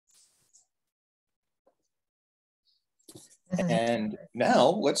And now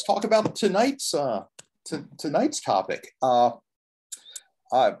let's talk about tonight's topic.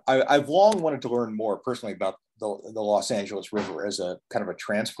 I've long wanted to learn more personally about the Los Angeles River as a kind of a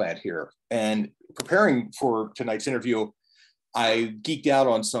transplant here. And preparing for tonight's interview, I geeked out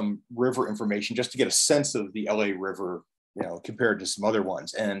on some river information just to get a sense of the LA River, compared to some other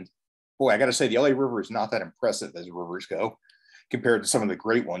ones. And boy, I got to say, the LA River is not that impressive as rivers go compared to some of the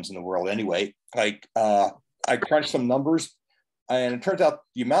great ones in the world anyway. I crunched some numbers, and it turns out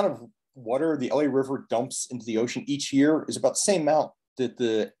the amount of water the LA River dumps into the ocean each year is about the same amount that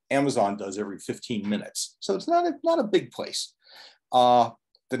the Amazon does every 15 minutes. So it's not a big place.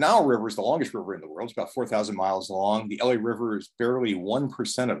 The Nile River is the longest river in the world. It's about 4,000 miles long. The LA River is barely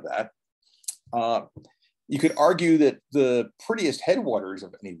 1% of that. You could argue that the prettiest headwaters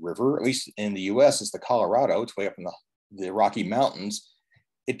of any river, at least in the US, is the Colorado. It's way up in the Rocky Mountains.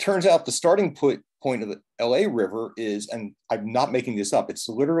 It turns out the starting point of the LA River is, and I'm not making this up, it's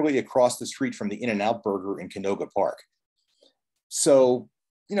literally across the street from the In-N-Out Burger in Canoga Park. So,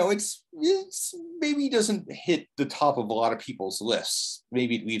 it's maybe doesn't hit the top of a lot of people's lists.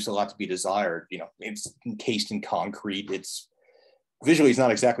 Maybe it leaves a lot to be desired. It's encased in concrete. It's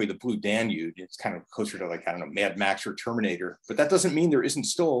not exactly the Blue Danube. It's kind of closer to, like, I don't know, Mad Max or Terminator. But that doesn't mean there isn't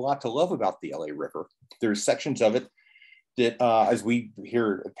still a lot to love about the LA River. There's sections of it that, as we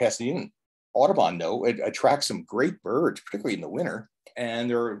here at Pasadena Audubon know, it attracts some great birds, particularly in the winter. And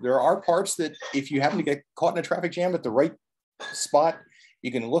there are parts that, if you happen to get caught in a traffic jam at the right spot,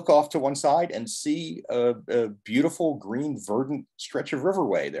 you can look off to one side and see a beautiful green verdant stretch of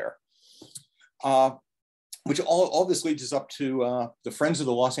riverway there. Which all this leads us up to the Friends of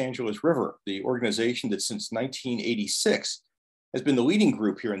the Los Angeles River, the organization that since 1986 has been the leading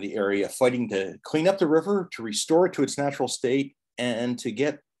group here in the area, fighting to clean up the river, to restore it to its natural state, and to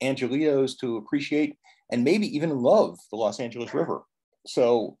get Angelenos to appreciate and maybe even love the Los Angeles River.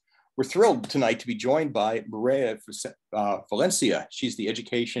 So we're thrilled tonight to be joined by Mireya Valencia. She's the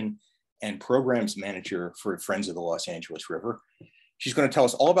Education and Programs Manager for Friends of the Los Angeles River. She's going to tell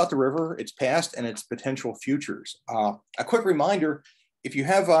us all about the river, its past, and its potential futures. A quick reminder: if you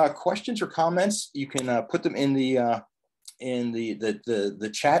have questions or comments, you can put them in the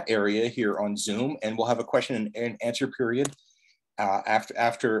chat area here on Zoom, and we'll have a question and answer period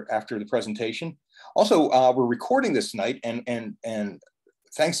after the presentation. Also, we're recording this tonight, and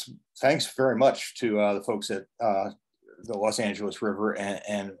thanks very much to the folks at the Los Angeles River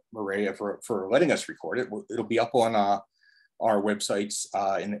and Mireya for letting us record it. It'll be up on our websites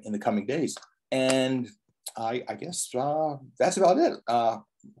in the coming days. And I guess that's about it.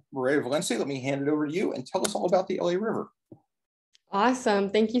 Mireya Valencia, let me hand it over to you and tell us all about the LA River. Awesome.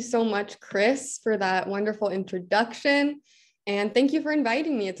 Thank you so much, Chris, for that wonderful introduction. And thank you for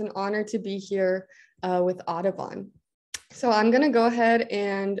inviting me. It's an honor to be here with Audubon. So I'm going to go ahead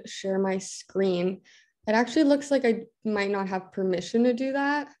and share my screen. It actually looks like I might not have permission to do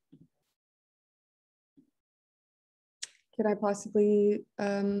that. Could I possibly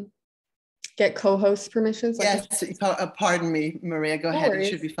get co-host permission? So yes, pardon me, Mireya, go ahead. It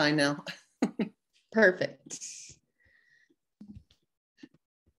should be fine now. Perfect.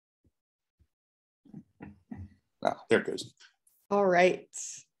 There it goes. All right.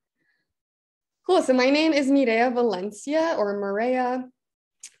 Cool. So my name is Mireya Valencia, or Mireya,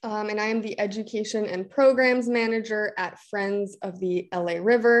 and I am the Education and Programs Manager at Friends of the LA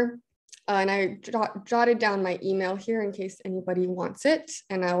River. And I jotted down my email here in case anybody wants it,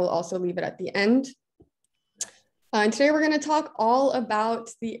 and I will also leave it at the end. And today we're going to talk all about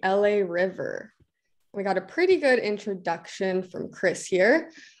the LA River. We got a pretty good introduction from Chris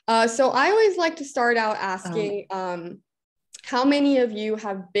here. So I always like to start out asking, how many of you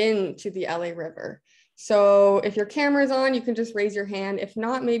have been to the LA River? So if your camera's on, you can just raise your hand. If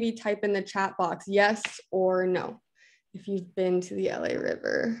not, maybe type in the chat box, yes or no, if you've been to the LA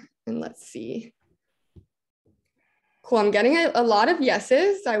River. And let's see. Cool, I'm getting a lot of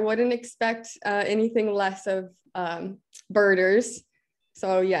yeses. I wouldn't expect anything less of birders.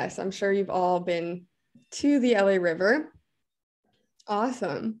 So yes, I'm sure you've all been to the LA River.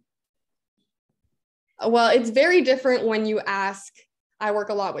 Awesome. Well, it's very different when you ask, I work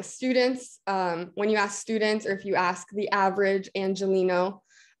a lot with students. When you ask students, or if you ask the average Angeleno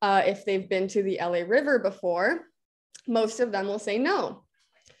if they've been to the LA River before, most of them will say no.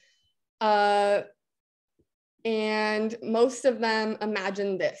 And most of them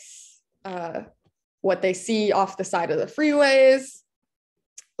imagine this, what they see off the side of the freeways,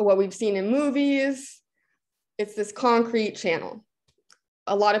 what we've seen in movies. It's this concrete channel.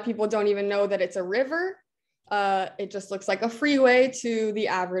 A lot of people don't even know that it's a river. It just looks like a freeway to the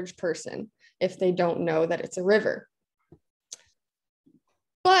average person if they don't know that it's a river.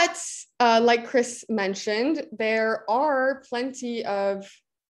 But like Chris mentioned, there are plenty of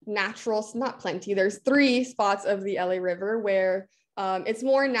not plenty, there's 3 spots of the LA River where it's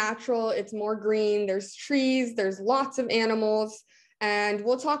more natural, it's more green, there's trees, there's lots of animals, and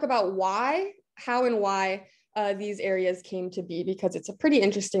we'll talk about how and why these areas came to be, because it's a pretty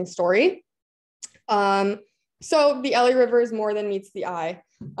interesting story. So the LA River is more than meets the eye,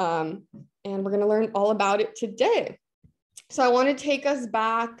 and we're gonna learn all about it today. So I want to take us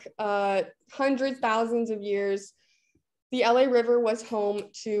back hundreds, thousands of years. The LA River was home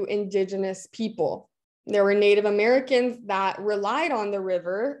to indigenous people. There were Native Americans that relied on the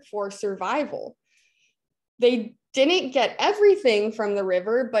river for survival. They didn't get everything from the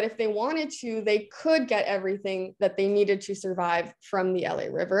river, but if they wanted to, they could get everything that they needed to survive from the LA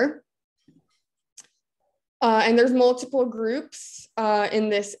River. And there's multiple groups in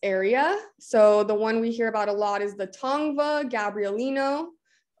this area. So the one we hear about a lot is the Tongva Gabrielino,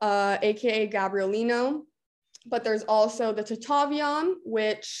 AKA Gabrielino. But there's also the Tataviam,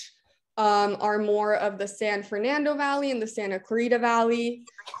 which are more of the San Fernando Valley and the Santa Clarita Valley.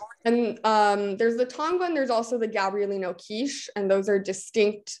 And there's the Tongva, and there's also the Gabrielino Quiche, and those are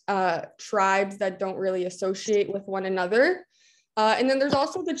distinct tribes that don't really associate with one another. And then there's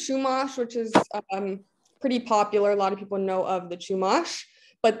also the Chumash, which is pretty popular. A lot of people know of the Chumash,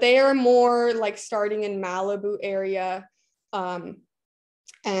 but they are more like starting in Malibu area and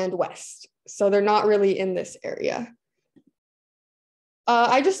west. So they're not really in this area.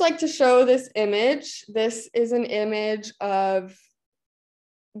 I just like to show this image. This is an image of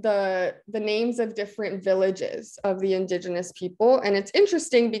the names of different villages of the indigenous people. And it's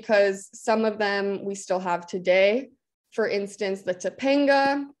interesting because some of them we still have today. For instance, the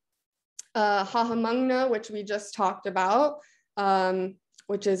Topanga, Hahamungna, which we just talked about,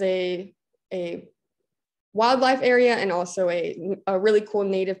 which is a wildlife area and also a really cool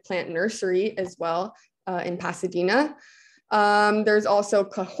native plant nursery as well in Pasadena. There's also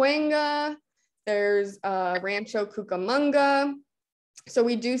Cahuenga, there's Rancho Cucamonga. So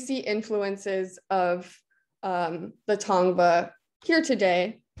we do see influences of the Tongva here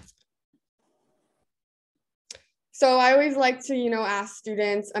today. So I always like to, ask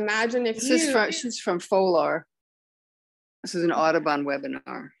students, imagine if she's from Folar. This is an Audubon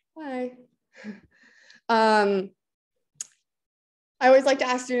webinar. Hi. I always like to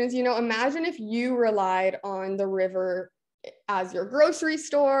ask students, imagine if you relied on the river as your grocery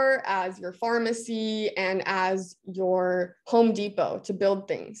store, as your pharmacy, and as your Home Depot to build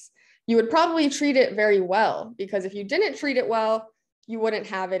things. You would probably treat it very well, because if you didn't treat it well, you wouldn't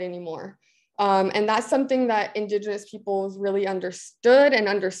have it anymore. And that's something that indigenous peoples really understood and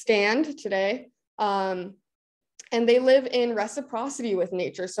understand today. And they live in reciprocity with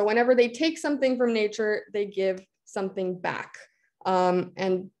nature. So whenever they take something from nature, they give something back,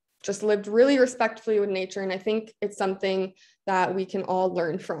 and just lived really respectfully with nature. And I think it's something that we can all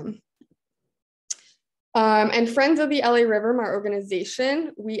learn from. And Friends of the LA River, my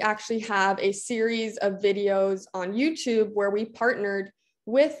organization, we actually have a series of videos on YouTube where we partnered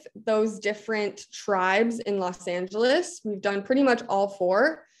with those different tribes in Los Angeles. We've done pretty much all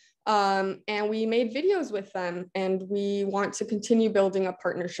 4. And we made videos with them, and we want to continue building a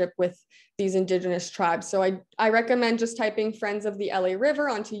partnership with these indigenous tribes. So I recommend just typing Friends of the LA River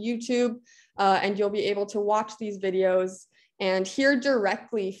onto YouTube, and you'll be able to watch these videos and hear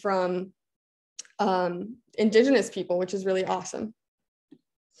directly from indigenous people, which is really awesome.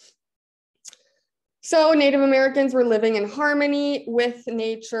 So Native Americans were living in harmony with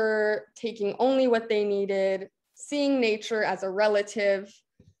nature, taking only what they needed, seeing nature as a relative.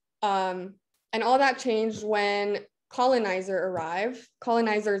 And all that changed when colonizers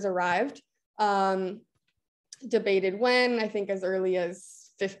arrived, debated when, I think as early as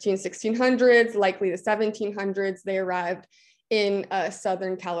 1600s, likely the 1700s, they arrived in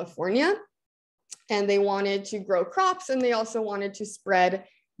Southern California, and they wanted to grow crops, and they also wanted to spread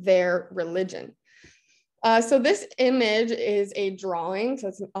their religion. So this image is a drawing, so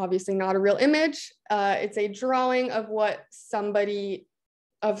it's obviously not a real image. It's a drawing of what somebody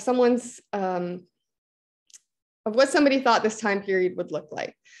thought this time period would look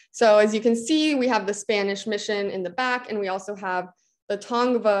like. So as you can see, we have the Spanish mission in the back, and we also have the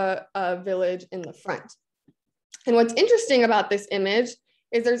Tongva village in the front. And what's interesting about this image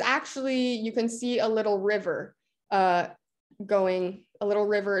is there's actually, you can see a little river a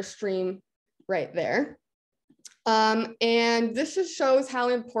stream right there. And this just shows how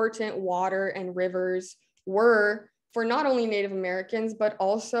important water and rivers were for not only Native Americans, but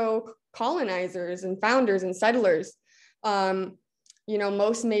also colonizers and founders and settlers. you know,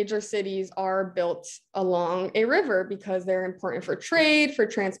 most major cities are built along a river because they're important for trade, for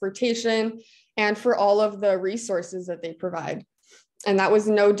transportation, and for all of the resources that they provide. And that was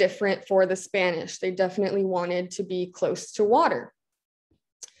no different for the Spanish. They definitely wanted to be close to water.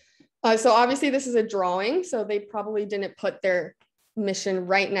 So obviously this is a drawing, so they probably didn't put their mission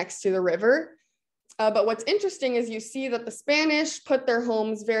right next to the river. But what's interesting is you see that the Spanish put their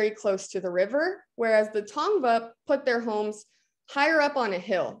homes very close to the river, whereas the Tongva put their homes higher up on a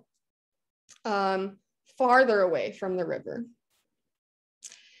hill, farther away from the river.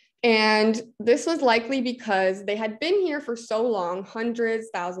 And this was likely because they had been here for so long, hundreds,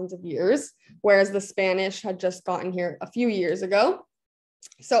 thousands of years, whereas the Spanish had just gotten here a few years ago.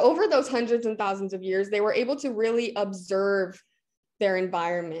 So over those hundreds and thousands of years, they were able to really observe their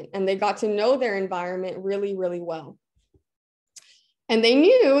environment, and they got to know their environment really, really well. And they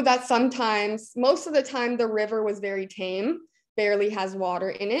knew that sometimes, most of the time, the river was very tame, barely has water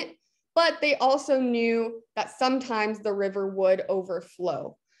in it, but they also knew that sometimes the river would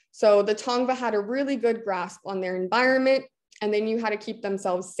overflow. So the Tongva had a really good grasp on their environment, and they knew how to keep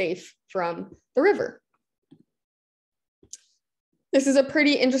themselves safe from the river. This is a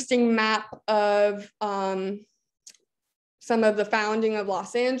pretty interesting map of some of the founding of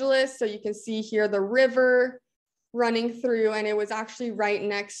Los Angeles. So you can see here the river running through, and it was actually right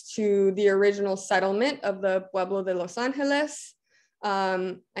next to the original settlement of the Pueblo de Los Angeles.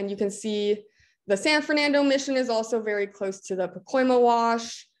 And you can see the San Fernando mission is also very close to the Pacoima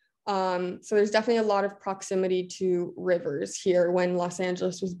Wash. So there's definitely a lot of proximity to rivers here when Los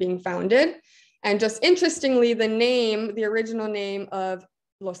Angeles was being founded. And just interestingly, the name, the original name of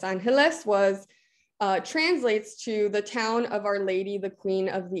Los Angeles was translates to the town of Our Lady, the Queen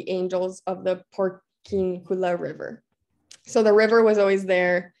of the Angels of the Porciúncula River. So the river was always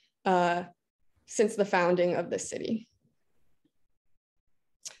there since the founding of the city.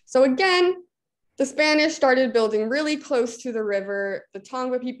 So again, the Spanish started building really close to the river. The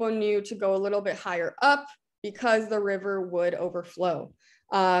Tongva people knew to go a little bit higher up because the river would overflow.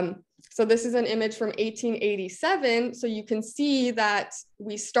 So this is an image from 1887. So you can see that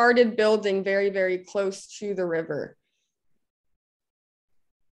we started building very, very close to the river.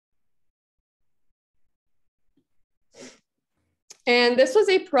 And this was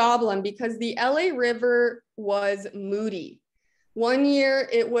a problem because the LA River was moody. One year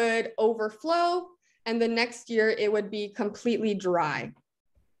it would overflow, and the next year it would be completely dry.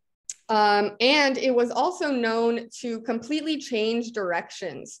 And it was also known to completely change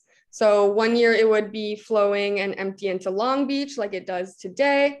directions. So one year it would be flowing and empty into Long Beach like it does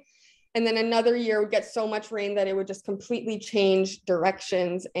today. And then another year would get so much rain that it would just completely change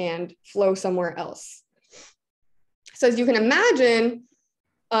directions and flow somewhere else. So as you can imagine,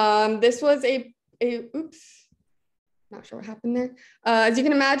 this was oops, not sure what happened there. As you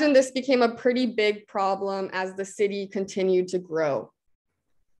can imagine, this became a pretty big problem as the city continued to grow.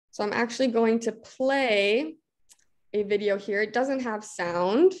 So I'm actually going to play a video here. It doesn't have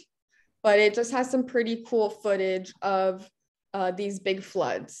sound, but it just has some pretty cool footage of these big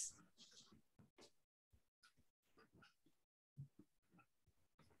floods.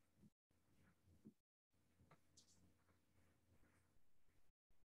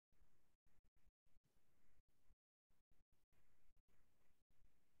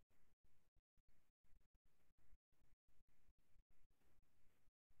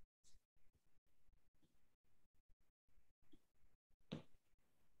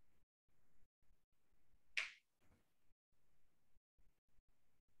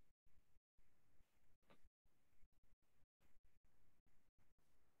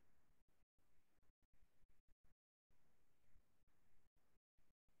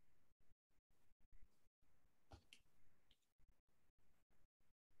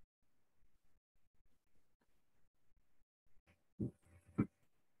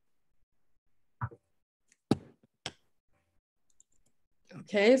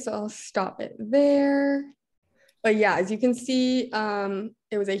 Okay, so I'll stop it there. But yeah, as you can see,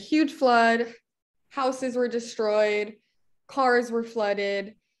 it was a huge flood. Houses were destroyed. Cars were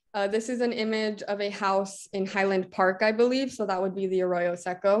flooded. This is an image of a house in Highland Park, I believe. So that would be the Arroyo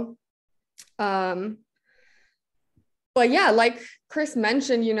Seco. But yeah, like Chris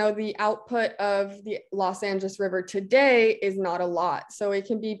mentioned, you know, the output of the Los Angeles River today is not a lot. So it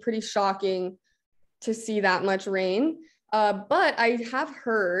can be pretty shocking to see that much rain. But I have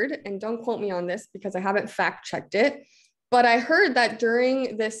heard, and don't quote me on this because I haven't fact checked it, but I heard that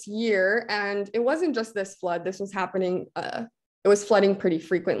during this year, and it wasn't just this flood, this was happening, it was flooding pretty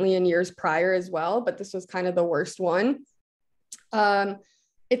frequently in years prior as well, but this was kind of the worst one.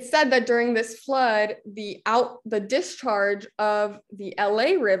 it's said that during this flood, the discharge of the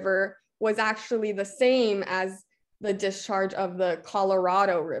LA River was actually the same as the discharge of the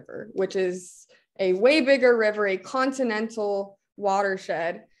Colorado River, which is a way bigger river, a continental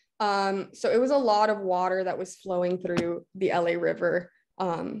watershed. So it was a lot of water that was flowing through the LA River,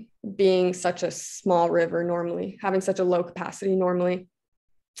 being such a small river normally, having such a low capacity normally.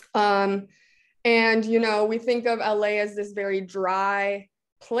 And, you know, we think of LA as this very dry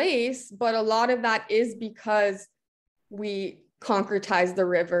place, but a lot of that is because we concretized the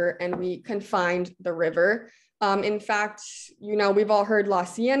river and we confined the river. In fact, you know, we've all heard La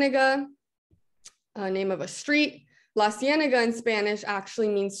Cienega, name of a street. La Cienega in Spanish actually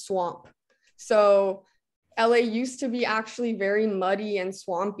means swamp. So LA used to be actually very muddy and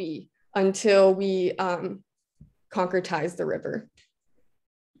swampy until we concretized the river.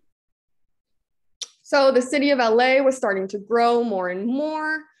 So the city of LA was starting to grow more and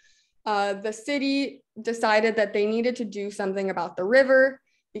more. The city decided that they needed to do something about the river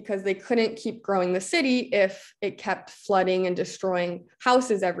because they couldn't keep growing the city if it kept flooding and destroying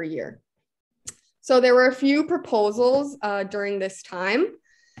houses every year. So there were a few proposals during this time.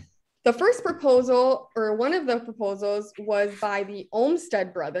 The first proposal, or one of the proposals, was by the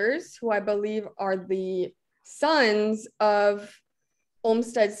Olmsted brothers, who I believe are the sons of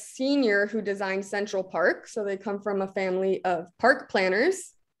Olmsted Sr., who designed Central Park. So they come from a family of park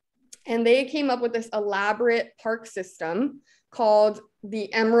planners. And they came up with this elaborate park system called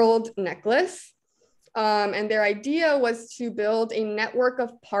the Emerald Necklace. And their idea was to build a network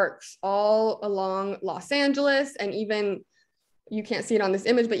of parks all along Los Angeles, and even, you can't see it on this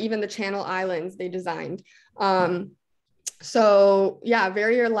image, but even the Channel Islands they designed. So yeah,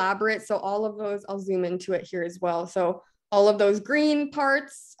 very elaborate. So all of those, I'll zoom into it here as well. So all of those green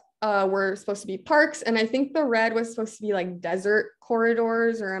parts were supposed to be parks. And I think the red was supposed to be like desert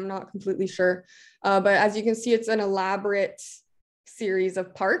corridors, or I'm not completely sure. But as you can see, it's an elaborate series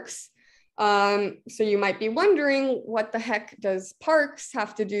of parks. So you might be wondering, what the heck does parks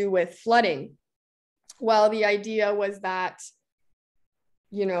have to do with flooding? Well, the idea was that,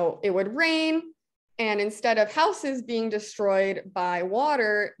 you know, it would rain, and instead of houses being destroyed by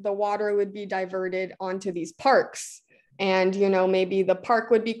water, the water would be diverted onto these parks. And, you know, maybe the park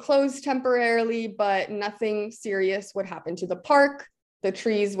would be closed temporarily, but nothing serious would happen to the park. The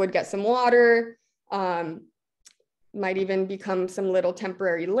trees would get some water, might even become some little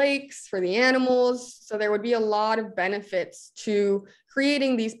temporary lakes for the animals. So there would be a lot of benefits to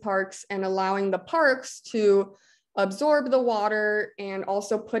creating these parks and allowing the parks to absorb the water and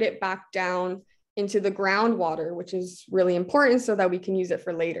also put it back down into the groundwater, which is really important so that we can use it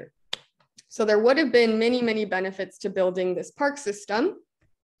for later. So there would have been many, many benefits to building this park system.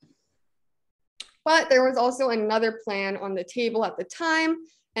 But there was also another plan on the table at the time,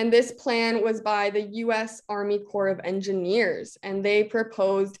 and this plan was by the US Army Corps of Engineers, and they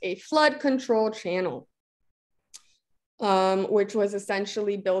proposed a flood control channel, which was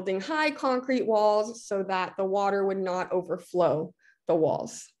essentially building high concrete walls so that the water would not overflow the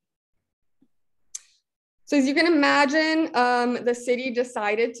walls. So as you can imagine, the city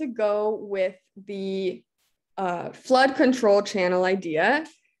decided to go with the flood control channel idea,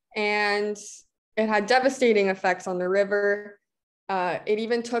 and it had devastating effects on the river. It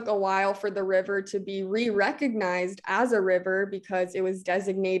even took a while for the river to be re-recognized as a river because it was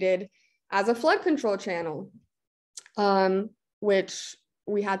designated as a flood control channel, which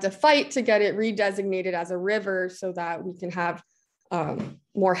we had to fight to get it redesignated as a river so that we can have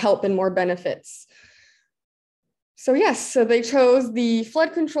more help and more benefits. So yes, so they chose the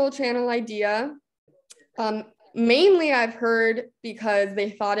flood control channel idea. Mainly I've heard because they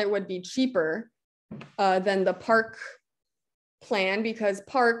thought it would be cheaper than the park plan, because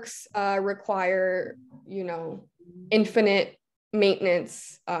parks require, you know, infinite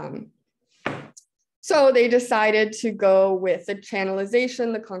maintenance. So they decided to go with the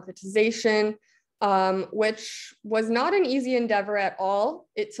channelization, the concretization, which was not an easy endeavor at all.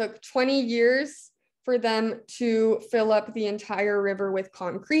 It took 20 years for them to fill up the entire river with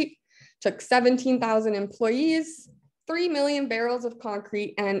concrete. Took 17,000 employees, 3 million barrels of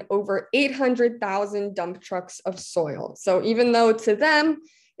concrete, and over 800,000 dump trucks of soil. So even though to them,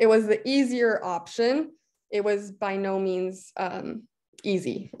 it was the easier option, it was by no means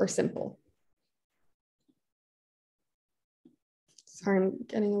easy or simple. Sorry, I'm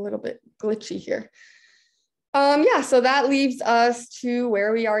getting a little bit glitchy here. Yeah, so that leaves us to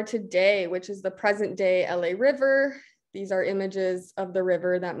where we are today, which is the present day LA River. These are images of the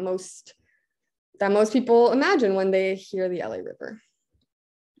river that most people imagine when they hear the LA River.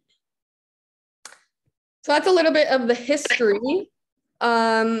 So that's a little bit of the history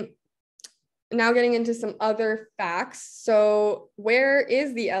Now getting into some other facts. So where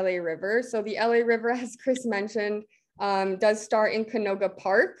is the LA River? So the LA River, as Chris mentioned, does start in Canoga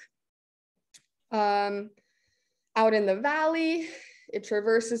Park. Out in the valley, it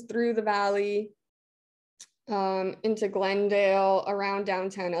traverses through the valley into Glendale, around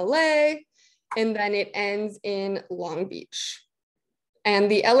downtown LA, and then it ends in Long Beach.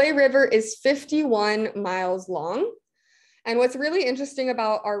 And the LA River is 51 miles long. And what's really interesting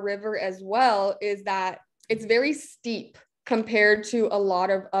about our river as well is that it's very steep compared to a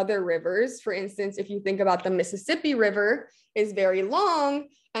lot of other rivers. For instance, if you think about the Mississippi River, is very long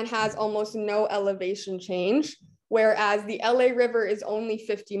and has almost no elevation change, whereas the LA River is only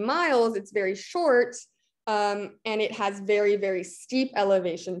 50 miles, it's very short, and it has very, very steep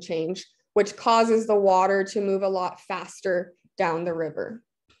elevation change, which causes the water to move a lot faster down the river.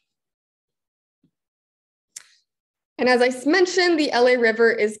 And as I mentioned, the LA River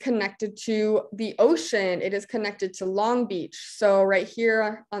is connected to the ocean. It is connected to Long Beach. So right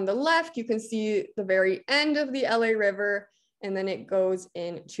here on the left, you can see the very end of the LA River, and then it goes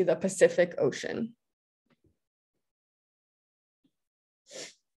into the Pacific Ocean.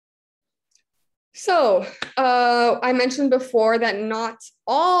 So I mentioned before that not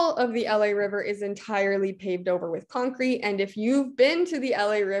all of the LA River is entirely paved over with concrete. And if you've been to the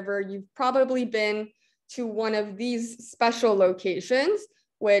LA River, you've probably been to one of these special locations,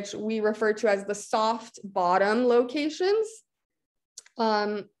 which we refer to as the soft bottom locations,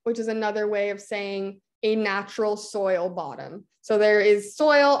 which is another way of saying a natural soil bottom. So there is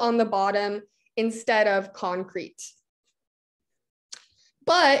soil on the bottom instead of concrete.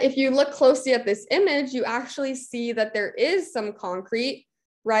 But if you look closely at this image, you actually see that there is some concrete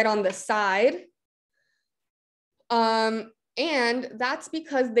right on the side. And that's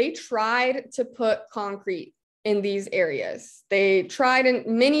because they tried to put concrete in these areas. They tried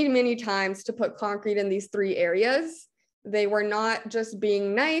many, many times to put concrete in these three areas. They were not just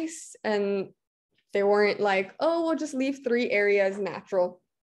being nice, and they weren't like, oh, we'll just leave three areas natural.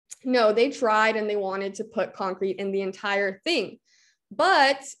 No, they tried and they wanted to put concrete in the entire thing.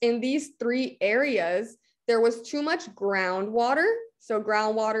 But in these three areas, there was too much groundwater. So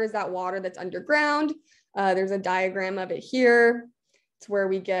groundwater is that water that's underground. There's a diagram of it here. It's where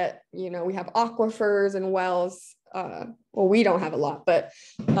we get, we have aquifers and wells. Well, we don't have a lot, but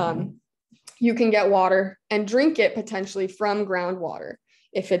you can get water and drink it potentially from groundwater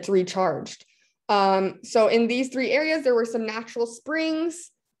if it's recharged. So in these three areas, there were some natural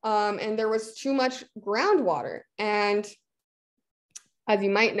springs and there was too much groundwater. And as you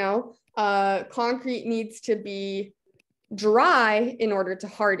might know, concrete needs to be dry in order to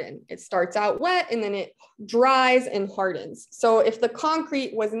harden. It starts out wet and then it dries and hardens. So if the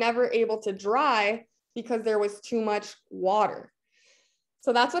concrete was never able to dry because there was too much water.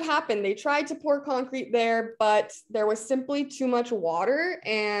 So that's what happened. They tried to pour concrete there, but there was simply too much water,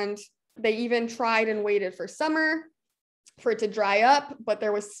 and they even tried and waited for summer for it to dry up, but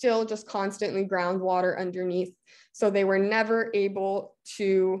there was still just constantly groundwater underneath. So they were never able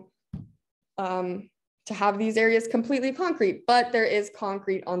to have these areas completely concrete, but there is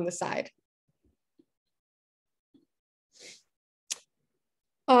concrete on the side.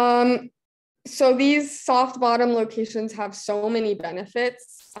 So these soft bottom locations have so many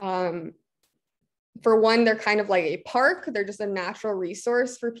benefits. For one, they're kind of like a park. They're just a natural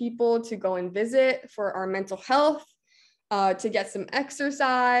resource for people to go and visit for our mental health, to get some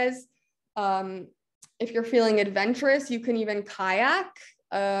exercise. If you're feeling adventurous, you can even kayak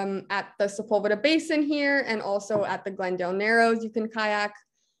at the Sepulveda Basin here, and also at the Glendale Narrows. You can kayak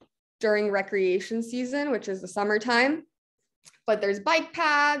during recreation season, which is the summertime. But there's bike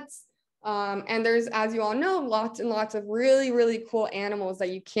paths, and there's, as you all know, lots and lots of really, really cool animals that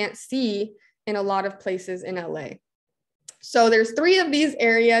you can't see in a lot of places in LA. So there's three of these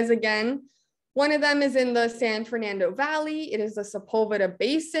areas again. One of them is in the San Fernando Valley. It is the Sepulveda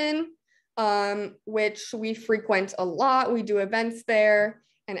Basin, which we frequent a lot. We do events there.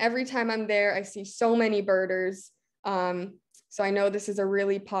 And every time I'm there, I see so many birders. So I know this is a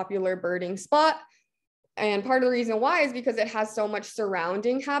really popular birding spot. And part of the reason why is because it has so much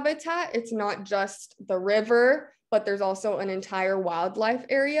surrounding habitat. It's not just the river, but there's also an entire wildlife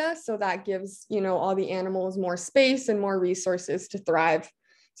area. So that gives, all the animals more space and more resources to thrive.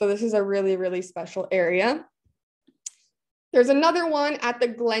 So this is a really, really special area. There's another one at the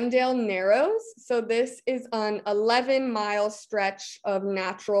Glendale Narrows. So this is an 11-mile stretch of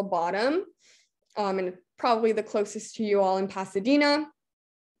natural bottom, and probably the closest to you all in Pasadena.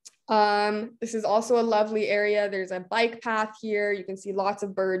 This is also a lovely area. There's a bike path here. You can see lots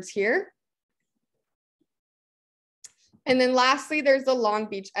of birds here. And then lastly, there's the Long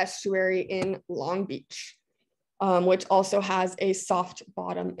Beach estuary in Long Beach, which also has a soft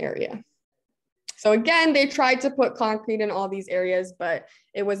bottom area. So again, they tried to put concrete in all these areas, but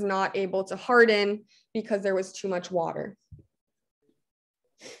it was not able to harden because there was too much water.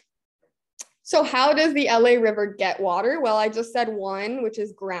 So how does the LA River get water? Well, I just said one, which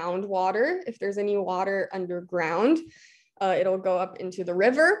is groundwater. If there's any water underground, it'll go up into the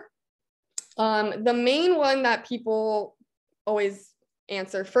river. The main one that people always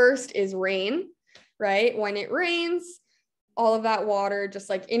answer first is rain, right? When it rains, all of that water, just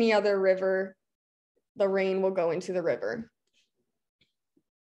like any other river, the rain will go into the river.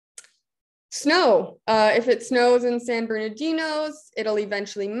 Snow. If it snows in San Bernardino's, it'll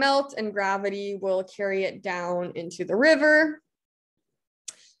eventually melt and gravity will carry it down into the river.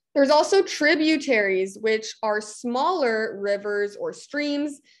 There's also tributaries, which are smaller rivers or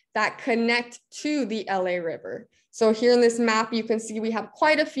streams that connect to the LA River. So here in this map, you can see we have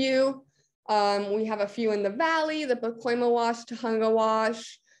quite a few. We have a few in the valley, the Pacoima Wash, Tujunga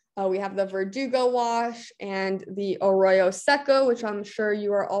Wash. We have the Verdugo Wash and the Arroyo Seco, which I'm sure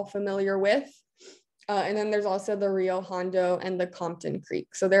you are all familiar with. And then there's also the Rio Hondo and the Compton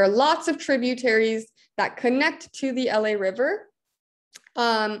Creek. So there are lots of tributaries that connect to the LA River.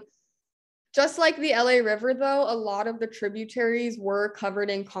 Just like the LA River, though, a lot of the tributaries were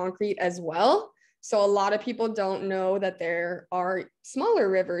covered in concrete as well. So a lot of people don't know that there are smaller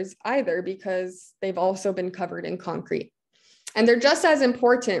rivers either because they've also been covered in concrete. And they're just as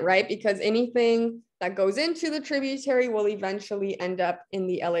important, right? Because anything that goes into the tributary will eventually end up in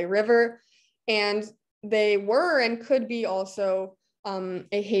the LA River. And they were and could be also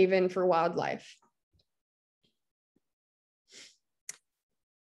a haven for wildlife.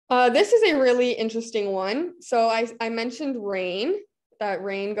 This is a really interesting one. So I mentioned rain, that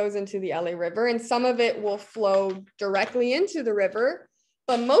rain goes into the LA River, and some of it will flow directly into the river,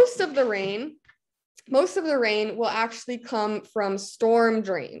 but most of the rain will actually come from storm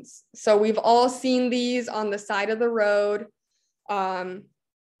drains. So we've all seen these on the side of the road, and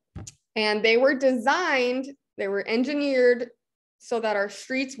they were engineered so that our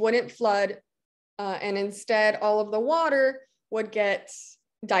streets wouldn't flood, and instead all of the water would get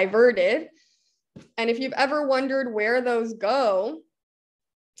diverted. And if you've ever wondered where those go,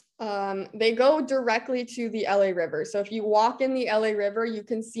 they go directly to the LA River. So if you walk in the LA River, you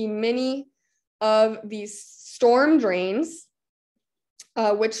can see many of these storm drains,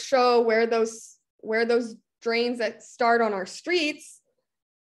 which show where those drains that start on our streets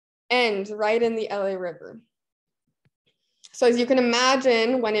end right in the LA River. So as you can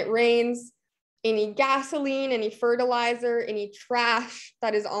imagine, when it rains, any gasoline, any fertilizer, any trash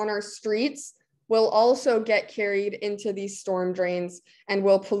that is on our streets will also get carried into these storm drains and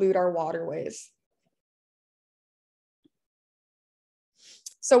will pollute our waterways.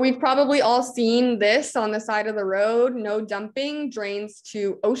 So we've probably all seen this on the side of the road, no dumping, drains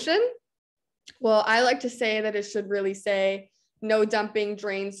to ocean. Well, I like to say that it should really say no dumping,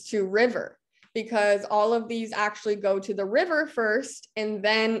 drains to river, because all of these actually go to the river first, and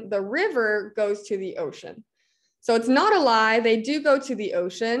then the river goes to the ocean. So it's not a lie, they do go to the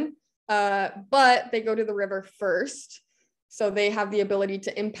ocean, but they go to the river first. So they have the ability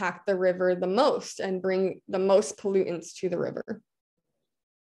to impact the river the most and bring the most pollutants to the river.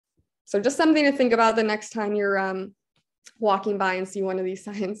 So just something to think about the next time you're walking by and see one of these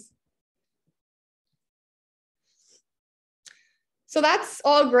signs. So that's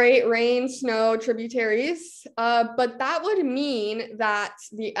all great, rain, snow, tributaries, but that would mean that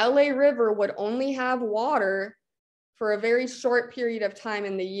the LA River would only have water for a very short period of time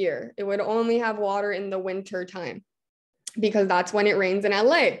in the year. It would only have water in the winter time because that's when it rains in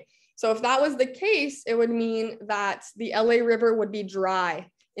LA. So if that was the case, it would mean that the LA River would be dry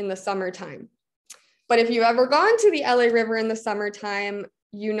in the summertime. But if you've ever gone to the LA River in the summertime,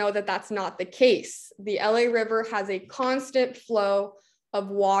 you know that that's not the case. The LA River has a constant flow of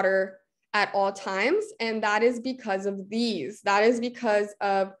water at all times, and that is because of these. That is because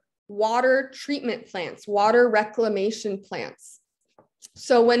of water treatment plants, water reclamation plants.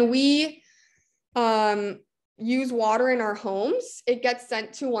 So when we use water in our homes, it gets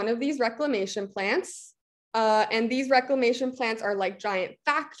sent to one of these reclamation plants. And these reclamation plants are like giant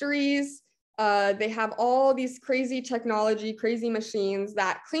factories. They have all these crazy technology, crazy machines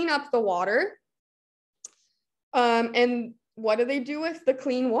that clean up the water. And what do they do with the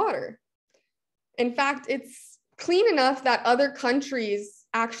clean water? In fact, it's clean enough that other countries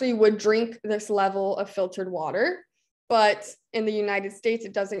actually would drink this level of filtered water. But in the United States,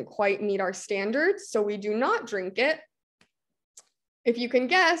 it doesn't quite meet our standards, so we do not drink it. if you can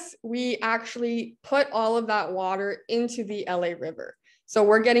guess, we actually put all of that water into the LA River. So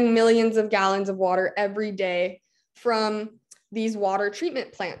we're getting millions of gallons of water every day from these water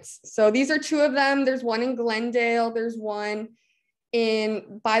treatment plants. So these are two of them. There's one in Glendale. There's one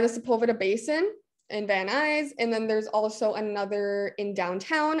by the Sepulveda Basin in Van Nuys. And then there's also another in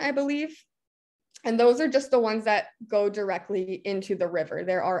downtown, I believe. And those are just the ones that go directly into the river.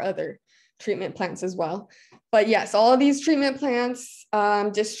 There are other treatment plants as well. But yes, all of these treatment plants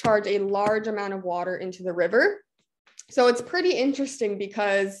discharge a large amount of water into the river. So it's pretty interesting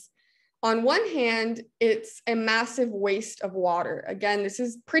because on one hand, it's a massive waste of water. Again, this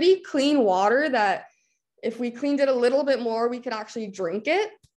is pretty clean water that if we cleaned it a little bit more, we could actually drink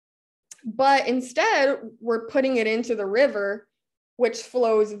it. But instead, we're putting it into the river, which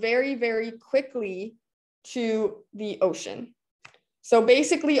flows very, very quickly to the ocean. So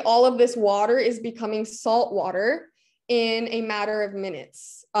basically, all of this water is becoming salt water in a matter of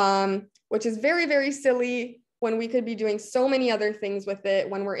minutes, which is very, very silly when we could be doing so many other things with it.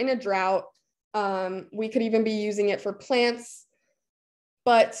 When we're in a drought, we could even be using it for plants,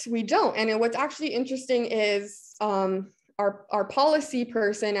 but we don't. And what's actually interesting is our policy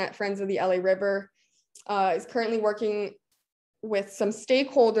person at Friends of the LA River is currently working with some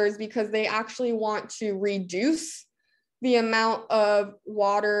stakeholders because they actually want to reduce the amount of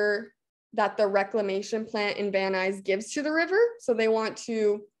water that the reclamation plant in Van Nuys gives to the river. So they want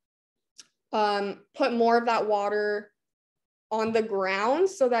to put more of that water on the ground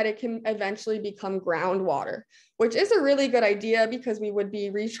so that it can eventually become groundwater, which is a really good idea because we would be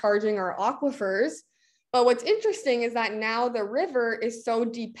recharging our aquifers. But what's interesting is that now the river is so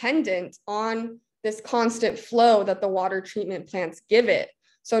dependent on this constant flow that the water treatment plants give it.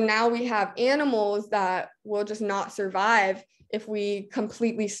 So now we have animals that will just not survive if we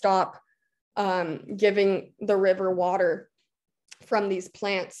completely stop giving the river water from these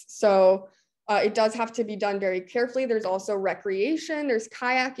plants. So it does have to be done very carefully. There's also recreation, there's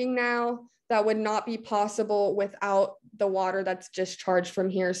kayaking now that would not be possible without the water that's discharged from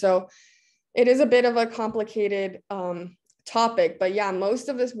here. So it is a bit of a complicated topic, but yeah, most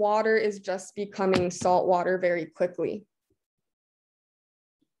of this water is just becoming salt water very quickly.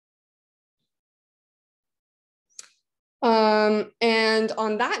 And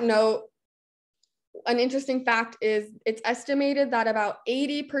on that note, an interesting fact is it's estimated that about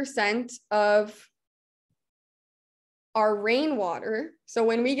 80% of our rainwater, so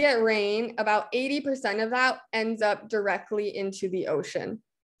when we get rain, about 80% of that ends up directly into the ocean.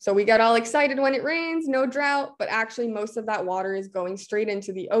 So we get all excited when it rains, no drought, but actually most of that water is going straight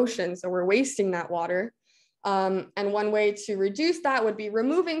into the ocean. So we're wasting that water. And one way to reduce that would be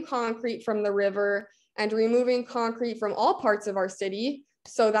removing concrete from the river and removing concrete from all parts of our city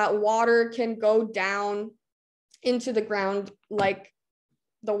so that water can go down into the ground like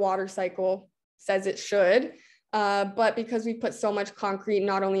the water cycle says it should. But because we put so much concrete,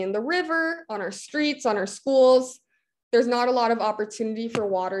 not only in the river, on our streets, on our schools, there's not a lot of opportunity for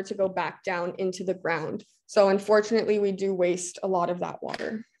water to go back down into the ground. So unfortunately, we do waste a lot of that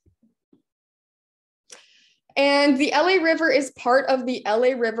water. And the LA River is part of the LA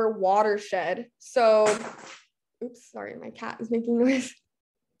River watershed. So, oops, sorry, my cat is making noise.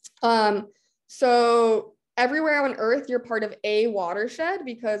 So everywhere on Earth, you're part of a watershed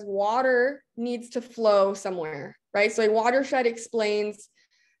because water needs to flow somewhere, right? So a watershed explains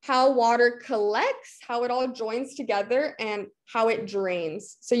how water collects, how it all joins together, and how it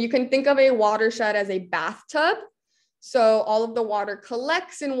drains. So you can think of a watershed as a bathtub. So all of the water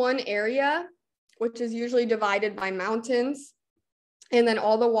collects in one area, which is usually divided by mountains, and then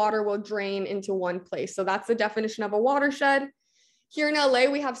all the water will drain into one place. So that's the definition of a watershed. Here in LA,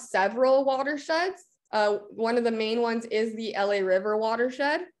 we have several watersheds. One of the main ones is the LA River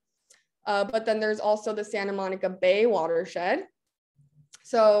watershed, but then there's also the Santa Monica Bay watershed.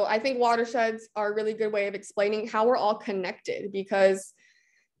 So I think watersheds are a really good way of explaining how we're all connected, because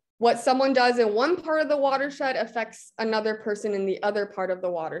what someone does in one part of the watershed affects another person in the other part of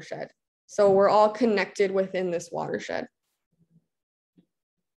the watershed. So we're all connected within this watershed.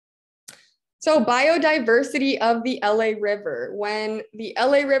 So biodiversity of the LA River. When the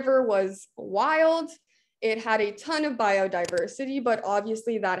LA River was wild, it had a ton of biodiversity, but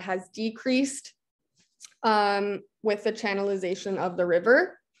obviously that has decreased with the channelization of the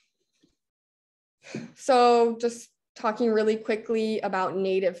river. So just talking really quickly about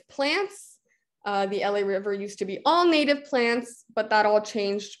native plants. The LA River used to be all native plants, but that all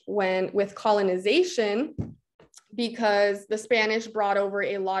changed with colonization, because the Spanish brought over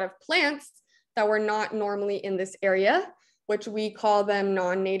a lot of plants that were not normally in this area, which we call them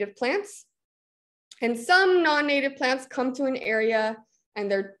non-native plants. And some non-native plants come to an area and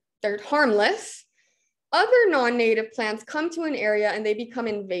they're harmless. Other non-native plants come to an area and they become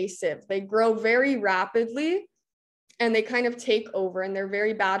invasive. They grow very rapidly and they kind of take over, and they're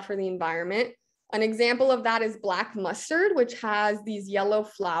very bad for the environment. An example of that is black mustard, which has these yellow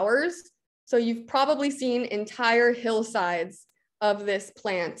flowers. So you've probably seen entire hillsides of this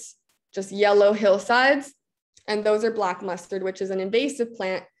plant, just yellow hillsides. And those are black mustard, which is an invasive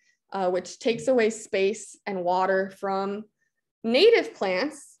plant, which takes away space and water from native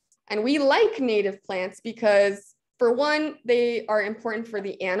plants. And we like native plants because, for one, they are important for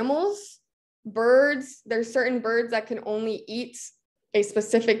the animals. Birds, there's certain birds that can only eat a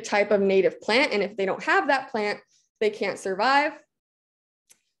specific type of native plant. And if they don't have that plant, they can't survive.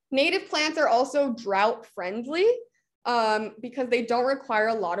 Native plants are also drought friendly because they don't require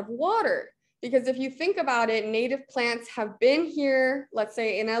a lot of water. Because if you think about it, native plants have been here, let's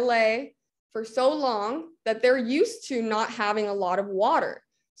say in LA, for so long that they're used to not having a lot of water.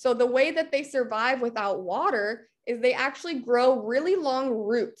 So the way that they survive without water is they actually grow really long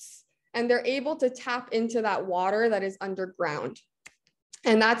roots, and they're able to tap into that water that is underground.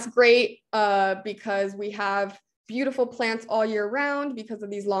 And that's great because we have beautiful plants all year round because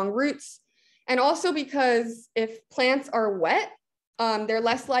of these long roots. And also because if plants are wet, they're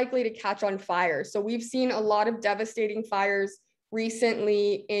less likely to catch on fire. So we've seen a lot of devastating fires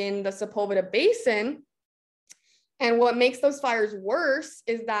recently in the Sepulveda Basin. And what makes those fires worse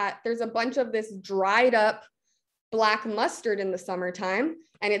is that there's a bunch of this dried up black mustard in the summertime,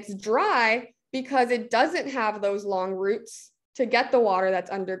 and it's dry because it doesn't have those long roots to get the water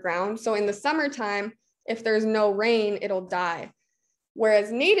that's underground. So in the summertime, if there's no rain, it'll die.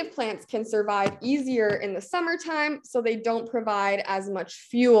 Whereas native plants can survive easier in the summertime, so they don't provide as much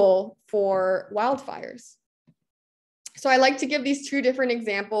fuel for wildfires. So I like to give these two different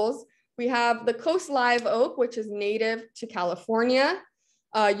examples. We have the coast live oak, which is native to California.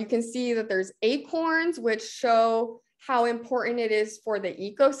 You can see that there's acorns, which show how important it is for the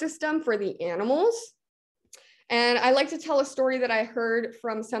ecosystem, for the animals. And I like to tell a story that I heard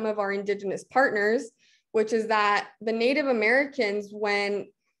from some of our Indigenous partners, which is that the Native Americans,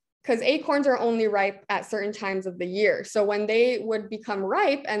 because acorns are only ripe at certain times of the year. So when they would become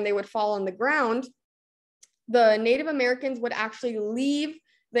ripe and they would fall on the ground, the Native Americans would actually leave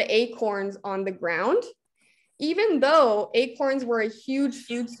the acorns on the ground, even though acorns were a huge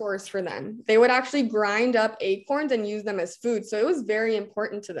food source for them. They would actually grind up acorns and use them as food. So it was very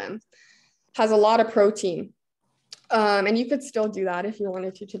important to them. Has a lot of protein. And you could still do that if you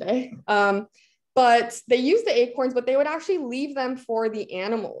wanted to today. But they used the acorns, but they would actually leave them for the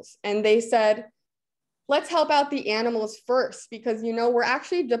animals. And they said, let's help out the animals first, because, you know, we're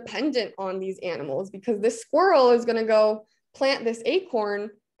actually dependent on these animals, because this squirrel is going to go plant this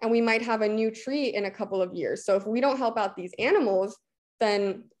acorn and we might have a new tree in a couple of years. So if we don't help out these animals,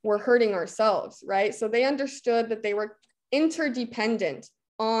 then we're hurting ourselves, right? So they understood that they were interdependent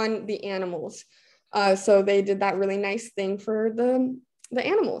on the animals. So they did that really nice thing for the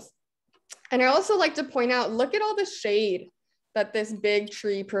animals. And I also like to point out, look at all the shade that this big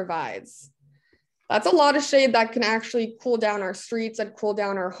tree provides. That's a lot of shade that can actually cool down our streets and cool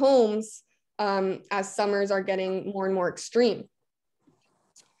down our homes as summers are getting more and more extreme.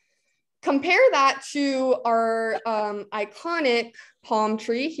 Compare that to our iconic palm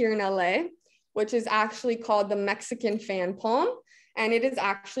tree here in LA, which is actually called the Mexican fan palm. And it is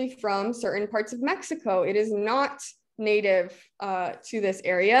actually from certain parts of Mexico. It is not native to this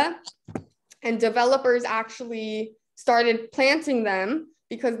area. And developers actually started planting them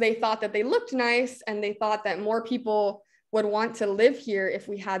because they thought that they looked nice, and they thought that more people would want to live here if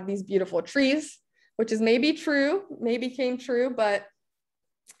we had these beautiful trees, which is maybe true, maybe came true. But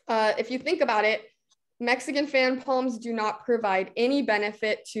if you think about it, Mexican fan palms do not provide any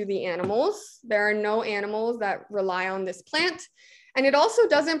benefit to the animals. There are no animals that rely on this plant. And it also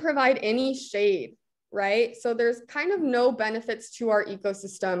doesn't provide any shade, right? So there's kind of no benefits to our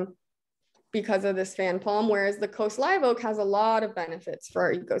ecosystem because of this fan palm, whereas the coast live oak has a lot of benefits for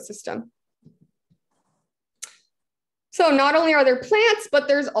our ecosystem. So not only are there plants, but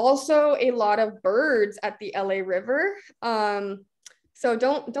there's also a lot of birds at the LA River. So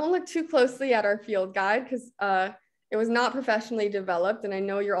don't look too closely at our field guide, because it was not professionally developed, and I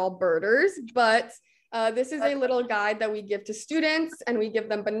know you're all birders, but this is a little guide that we give to students, and we give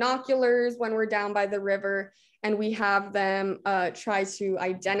them binoculars when we're down by the river, and we have them try to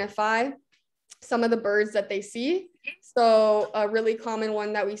identify some of the birds that they see. So a really common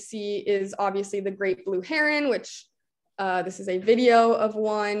one that we see is obviously the great blue heron, which this is a video of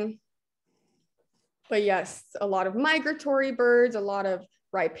one. But yes, a lot of migratory birds, a lot of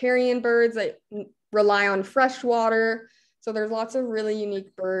riparian birds. rely on fresh water. So there's lots of really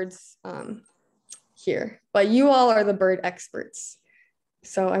unique birds here, but you all are the bird experts.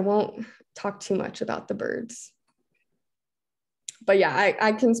 So I won't talk too much about the birds. But yeah,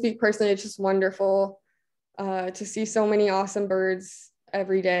 I can speak personally. It's just wonderful to see so many awesome birds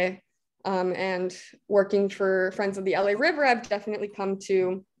every day. And working for Friends of the LA River, I've definitely come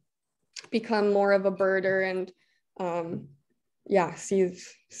to become more of a birder and yeah,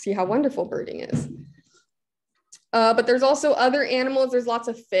 see how wonderful birding is. But there's also other animals. There's lots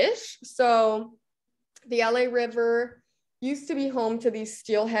of fish. So the LA River used to be home to these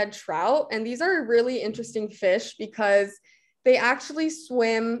steelhead trout. And these are really interesting fish because they actually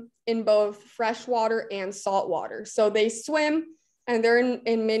swim in both freshwater and saltwater. So they swim and they're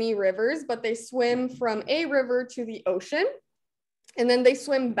in many rivers, but they swim from a river to the ocean. And then they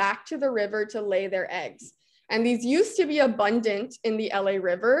swim back to the river to lay their eggs. And these used to be abundant in the LA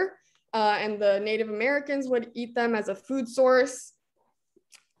River, and the Native Americans would eat them as a food source.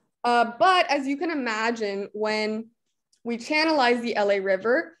 But as you can imagine, when we channelized the LA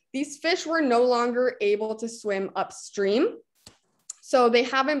River, these fish were no longer able to swim upstream. So they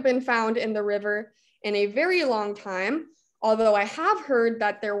haven't been found in the river in a very long time, although I have heard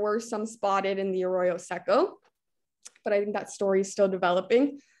that there were some spotted in the Arroyo Seco, but I think that story is still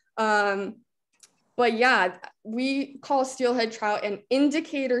developing. But yeah, we call steelhead trout an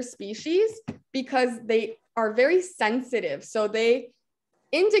indicator species because they are very sensitive. So they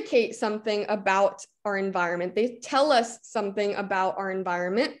indicate something about our environment. They tell us something about our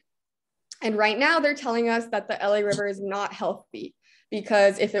environment. And right now they're telling us that the LA River is not healthy,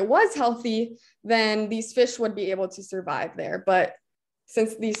 because if it was healthy, then these fish would be able to survive there. But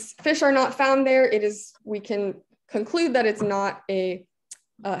since these fish are not found there, we can conclude that it's not a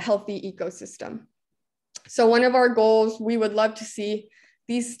healthy ecosystem. So one of our goals, we would love to see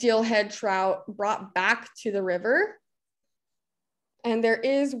these steelhead trout brought back to the river. And there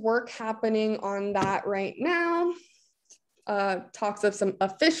is work happening on that right now. Talks of a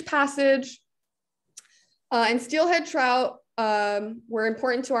fish passage. And steelhead trout were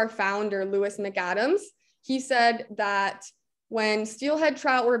important to our founder, Lewis McAdams. He said that when steelhead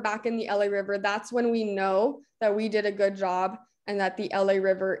trout were back in the LA River, that's when we know that we did a good job and that the LA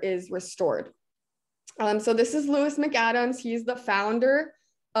River is restored. So this is Lewis McAdams. He's the founder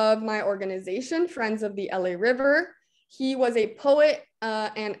of my organization, Friends of the LA River. He was a poet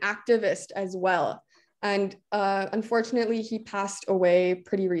and activist as well. And unfortunately, he passed away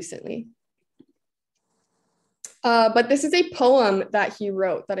pretty recently. But this is a poem that he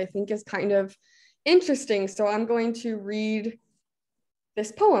wrote that I think is kind of interesting. So I'm going to read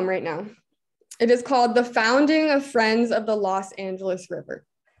this poem right now. It is called The Founding of Friends of the Los Angeles River.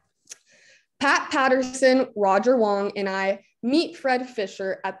 Pat Patterson, Roger Wong, and I meet Fred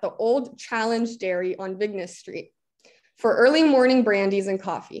Fisher at the old Challenge Dairy on Vignes Street for early morning brandies and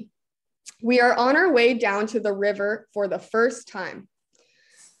coffee. We are on our way down to the river for the first time.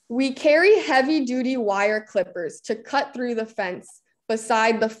 We carry heavy-duty wire clippers to cut through the fence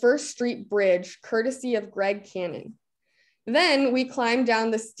beside the First Street Bridge, courtesy of Greg Cannon. Then we climb down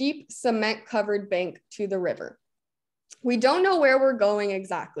the steep cement-covered bank to the river. We don't know where we're going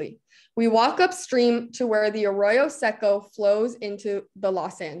exactly. We walk upstream to where the Arroyo Seco flows into the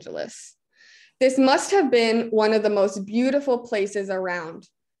Los Angeles. This must have been one of the most beautiful places around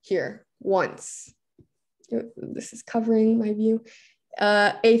here once. This is covering my view.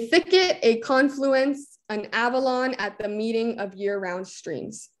 A thicket, a confluence, an avalon at the meeting of year-round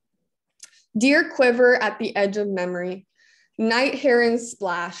streams. Deer quiver at the edge of memory. Night herons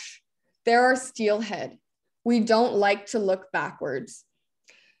splash. There are steelhead. We don't like to look backwards.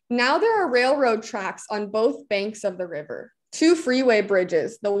 Now there are railroad tracks on both banks of the river. 2 freeway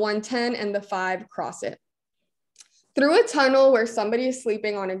bridges, the 110 and the 5 cross it. Through a tunnel where somebody is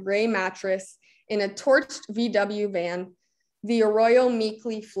sleeping on a gray mattress in a torched VW van, the Arroyo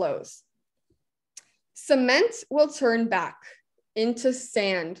meekly flows. Cement will turn back into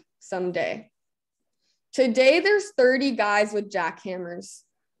sand someday. Today there's 30 guys with jackhammers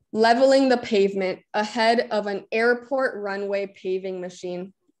leveling the pavement ahead of an airport runway paving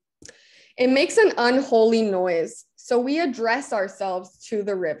machine. It makes an unholy noise, so we address ourselves to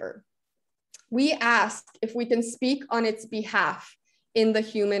the river. We ask if we can speak on its behalf in the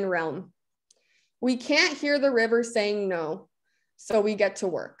human realm. We can't hear the river saying no, so we get to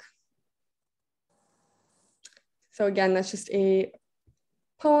work. So again, that's just a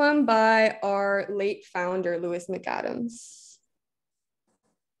poem by our late founder, Lewis McAdams.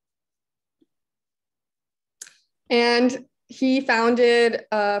 And he founded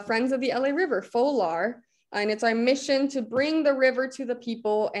Friends of the LA River, FOLAR, And it's our mission to bring the river to the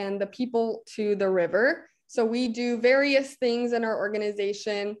people and the people to the river. So we do various things in our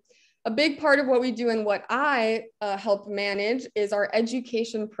organization. A big part of what we do and what I help manage is our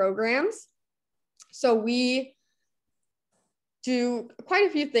education programs. So we do quite a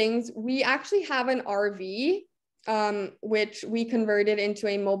few things. We actually have an RV, which we converted into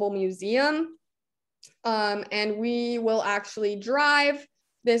a mobile museum. And we will actually drive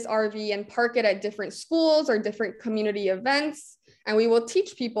this RV and park it at different schools or different community events. And we will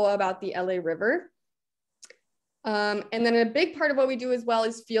teach people about the LA River. And then a big part of what we do as well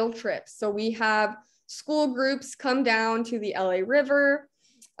is field trips. So we have school groups come down to the LA River,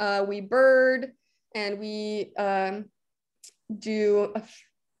 we bird, and we do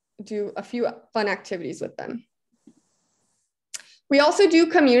a few fun activities with them. We also do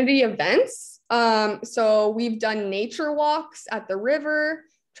community events. So we've done nature walks at the river,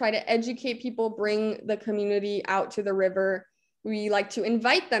 try to educate people, bring the community out to the river. We like to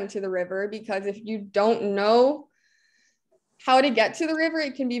invite them to the river because if you don't know how to get to the river,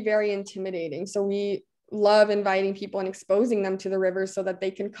 it can be very intimidating. So we love inviting people and exposing them to the river so that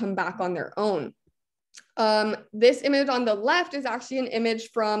they can come back on their own. This image on the left is actually an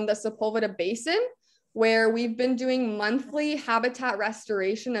image from the Sepulveda Basin, where we've been doing monthly habitat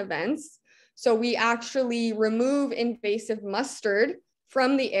restoration events. So we actually remove invasive mustard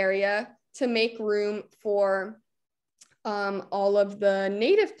from the area to make room for all of the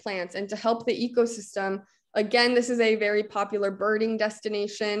native plants and to help the ecosystem. Again, this is a very popular birding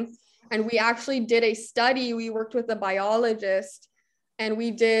destination. And we actually did a study. We worked with a biologist and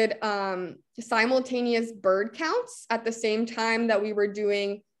we did simultaneous bird counts at the same time that we were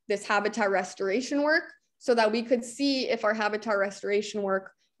doing this habitat restoration work so that we could see if our habitat restoration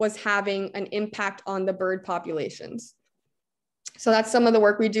work was having an impact on the bird populations. So that's some of the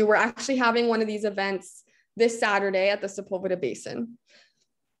work we do. We're actually having one of these events this Saturday at the Sepulveda Basin.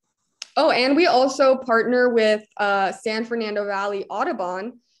 Oh, and we also partner with San Fernando Valley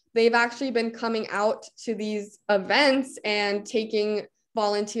Audubon. They've actually been coming out to these events and taking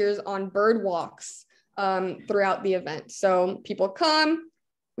volunteers on bird walks throughout the event. So people come,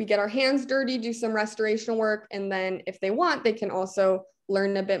 we get our hands dirty, do some restoration work, and then if they want, they can also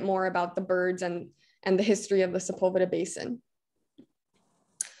learn a bit more about the birds and the history of the Sepulveda Basin.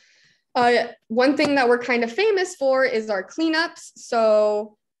 One thing that we're kind of famous for is our cleanups.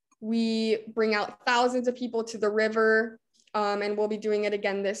 So we bring out thousands of people to the river, and we'll be doing it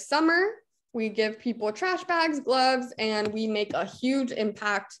again this summer. We give people trash bags, gloves, and we make a huge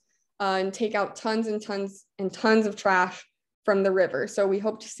impact and take out tons and tons and tons of trash from the river. So we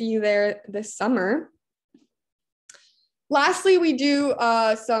hope to see you there this summer. Lastly, we do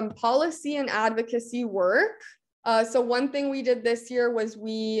some policy and advocacy work. So one thing we did this year was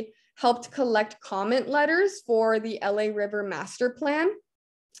we helped collect comment letters for the LA River Master Plan,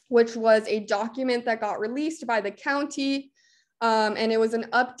 which was a document that got released by the county. And it was an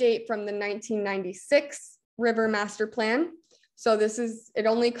update from the 1996 River Master Plan. So it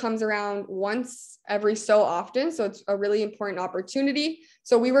only comes around once every so often. So it's a really important opportunity.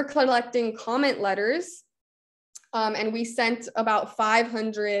 So we were collecting comment letters and we sent about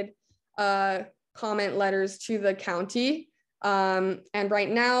 500 comment letters to the county. And right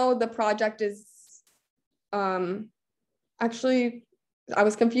now the project is, actually, I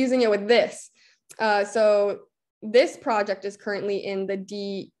was confusing it with this. So this project is currently in the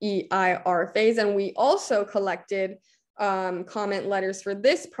DEIR phase, and we also collected comment letters for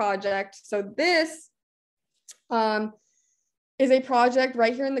this project. So this is a project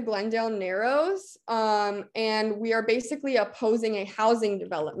right here in the Glendale Narrows, and we are basically opposing a housing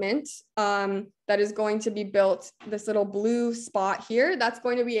development that is going to be built, this little blue spot here. That's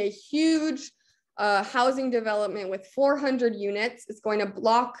going to be a huge housing development with 400 units. It's going to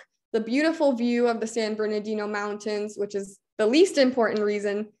block the beautiful view of the San Bernardino Mountains, which is the least important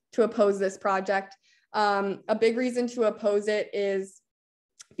reason to oppose this project. A big reason to oppose it is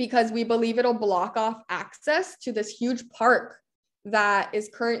because we believe it'll block off access to this huge park that is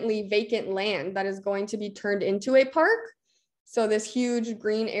currently vacant land that is going to be turned into a park. So this huge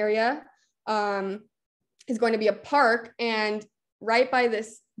green area is going to be a park, and right by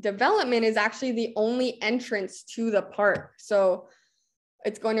this development is actually the only entrance to the park. So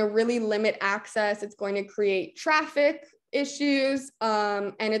it's going to really limit access. It's going to create traffic issues.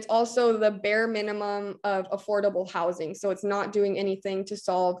 And it's also the bare minimum of affordable housing. So it's not doing anything to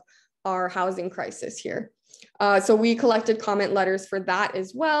solve our housing crisis here. So we collected comment letters for that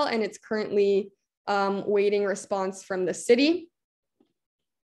as well. And it's currently waiting response from the city.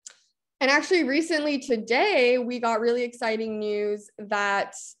 And actually recently today, we got really exciting news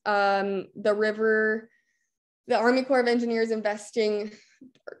that the river the Army Corps of Engineers investing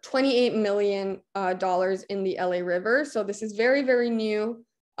 $28 million in the LA River. So this is very, very new,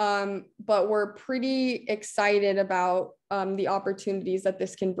 but we're pretty excited about the opportunities that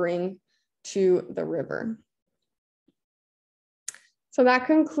this can bring to the river. So that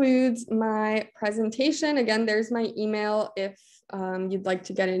concludes my presentation. Again, there's my email if you'd like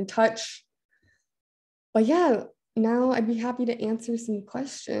to get in touch. But yeah, now I'd be happy to answer some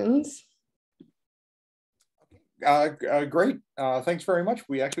questions. Great. Thanks very much.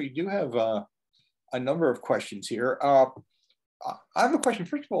 We actually do have a number of questions here. I have a question.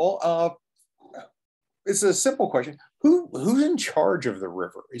 First of all, it's a simple question. Who's in charge of the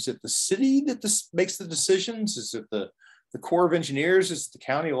river? Is it the city that makes the decisions? Is it the Corps of Engineers? Is it the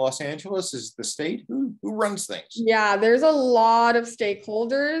County of Los Angeles? Is it the state? Who runs things? Yeah, there's a lot of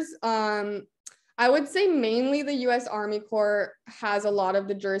stakeholders. I would say mainly the U.S. Army Corps has a lot of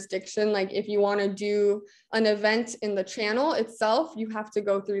the jurisdiction. Like if you want to do an event in the channel itself, you have to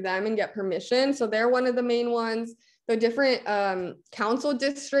go through them and get permission. So they're one of the main ones. The different council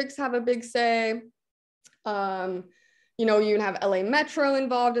districts have a big say. You know, you have LA Metro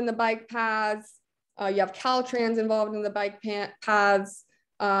involved in the bike paths. You have Caltrans involved in the bike paths.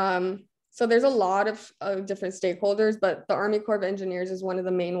 So there's a lot of different stakeholders, but the Army Corps of Engineers is one of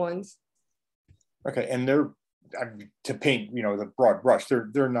the main ones. Okay, and they're, to paint, you know, the broad brush,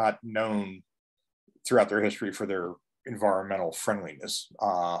 they're not known throughout their history for their environmental friendliness.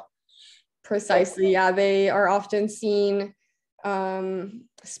 Precisely, yeah, they are often seen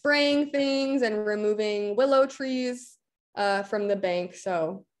spraying things and removing willow trees from the bank.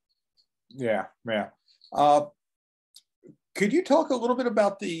 So, yeah. Could you talk a little bit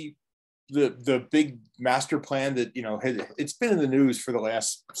about the big master plan that, you know, it's been in the news for the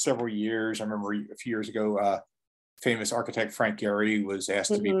last several years? I remember a few years ago, famous architect Frank Gehry was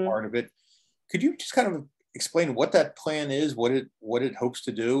asked to be part of it. Could you just kind of explain what that plan is, what it hopes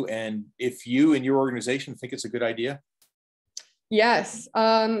to do, and if you and your organization think it's a good idea? Yes.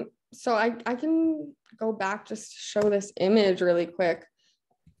 So I can go back just to show this image really quick.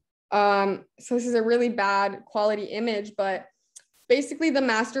 So this is a really bad quality image, but basically the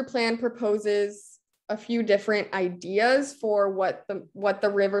master plan proposes a few different ideas for what the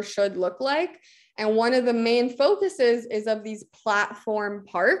river should look like. And one of the main focuses is of these platform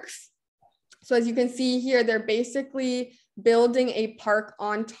parks. So as you can see here, they're basically building a park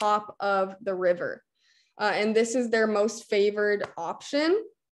on top of the river. And this is their most favored option.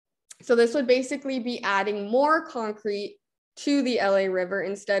 So this would basically be adding more concrete to the LA River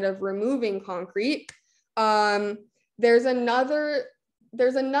instead of removing concrete. There's another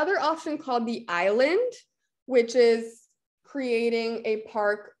option called the island, which is creating a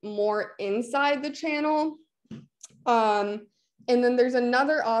park more inside the channel. And then there's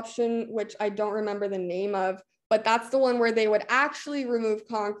another option, which I don't remember the name of, but that's the one where they would actually remove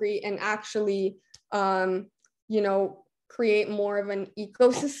concrete and actually, you know, create more of an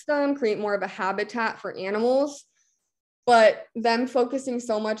ecosystem, create more of a habitat for animals. But them focusing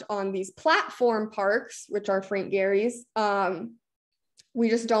so much on these platform parks, which are Frank Gehry's, we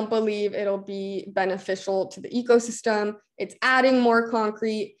just don't believe it'll be beneficial to the ecosystem. It's adding more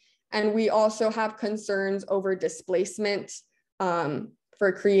concrete. And we also have concerns over displacement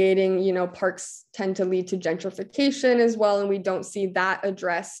for creating, you know, parks tend to lead to gentrification as well. And we don't see that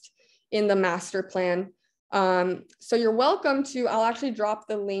addressed in the master plan. So you're welcome to, I'll actually drop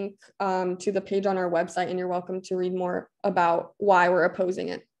the link to the page on our website, and you're welcome to read more about why we're opposing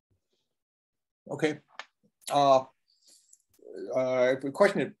it. Okay. A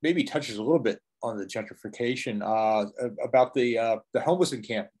question that maybe touches a little bit on the gentrification about the homeless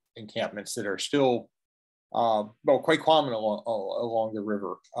encampments that are still quite common along the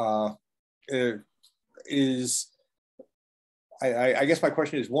river. I guess my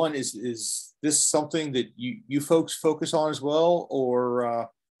question is, one, is this something that you folks focus on as well, or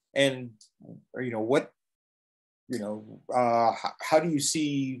and you know what, you know, how do you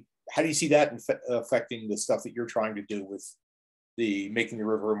see that affecting the stuff that you're trying to do with making the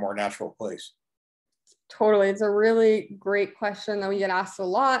river a more natural place? Totally, it's a really great question that we get asked a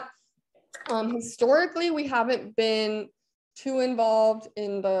lot. Historically, we haven't been too involved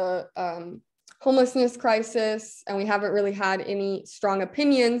in the homelessness crisis, and we haven't really had any strong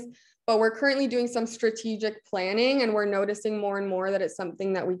opinions, but we're currently doing some strategic planning, and we're noticing more and more that it's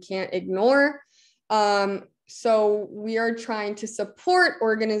something that we can't ignore. So we are trying to support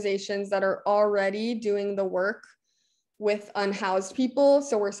organizations that are already doing the work with unhoused people.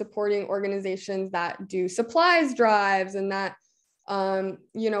 So we're supporting organizations that do supplies drives and that,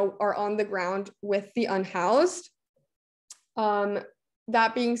 you know, are on the ground with the unhoused.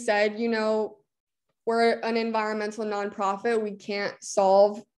 That being said, you know, we're an environmental nonprofit. We can't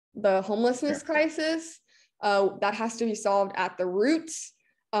solve the homelessness crisis. That has to be solved at the roots.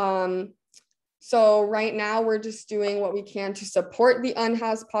 So right now we're just doing what we can to support the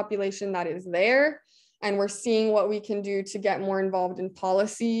unhoused population that is there. And we're seeing what we can do to get more involved in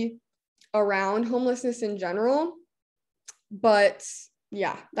policy around homelessness in general. But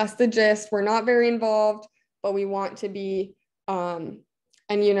yeah, that's the gist. We're not very involved, but we want to be. And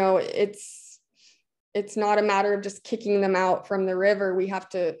you know, it's not a matter of just kicking them out from the river. We have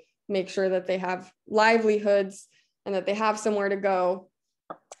to make sure that they have livelihoods and that they have somewhere to go.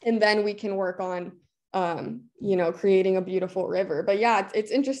 And then we can work on, you know, creating a beautiful river. But yeah,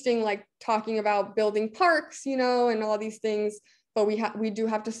 it's interesting, like talking about building parks, you know, and all these things, but we do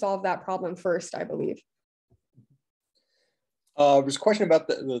have to solve that problem first, I believe. There's a question about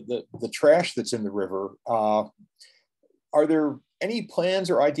the trash that's in the river. Are there any plans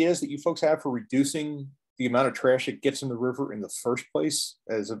or ideas that you folks have for reducing the amount of trash that gets in the river in the first place,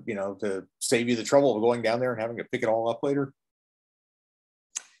 as a, you know, to save you the trouble of going down there and having to pick it all up later?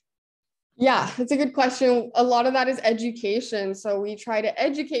 Yeah, that's a good question. A lot of that is education. So we try to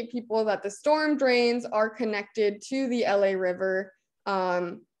educate people that the storm drains are connected to the LA River.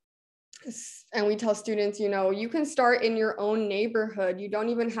 And we tell students, you know, you can start in your own neighborhood. You don't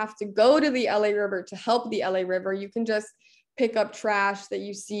even have to go to the LA River to help the LA River. You can just pick up trash that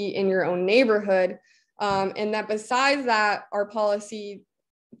you see in your own neighborhood. And that besides that, our policy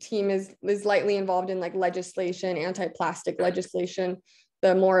team is lightly involved in like legislation, anti-plastic legislation,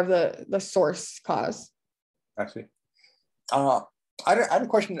 the more of the source cause. I see. I had another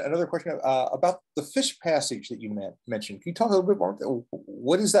question about the fish passage that you mentioned. Can you talk a little bit more?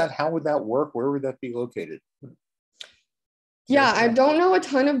 What is that? How would that work? Where would that be located? Yeah, I don't know a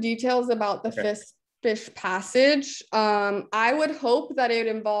ton of details about the fish passage. I would hope that it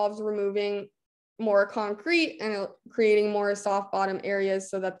involves removing more concrete and creating more soft bottom areas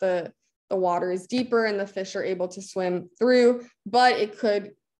so that the water is deeper and the fish are able to swim through, but it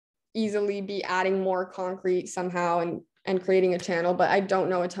could easily be adding more concrete somehow and creating a channel, but I don't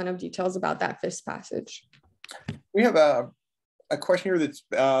know a ton of details about that fish passage. We have a question here that's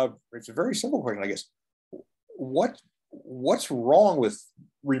it's a very simple question, I guess. What's wrong with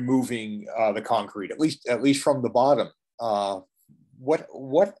removing the concrete, at least from the bottom? What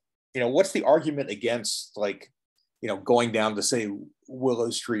you know, what's the argument against, like, you know, going down to, say, Willow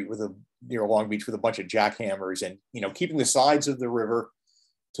Street with Long Beach with a bunch of jackhammers and, you know, keeping the sides of the river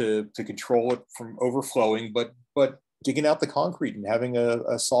to control it from overflowing, but digging out the concrete and having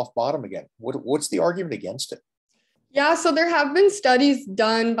a soft bottom again? What's the argument against it? Yeah, so there have been studies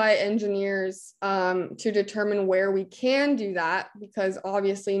done by engineers to determine where we can do that, because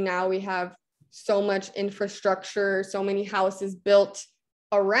obviously now we have so much infrastructure, so many houses built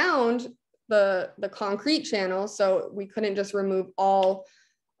around the concrete channel, so we couldn't just remove all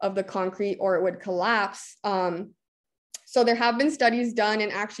of the concrete or it would collapse. So there have been studies done,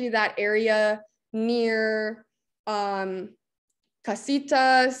 and actually that area near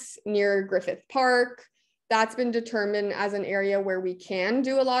Casitas, near Griffith Park, that's been determined as an area where we can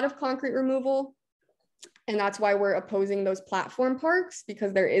do a lot of concrete removal. And that's why we're opposing those platform parks,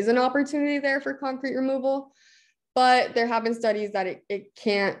 because there is an opportunity there for concrete removal. But there have been studies that it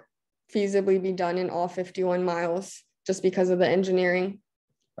can't feasibly be done in all 51 miles just because of the engineering.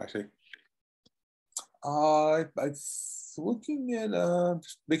 I see. I'm looking at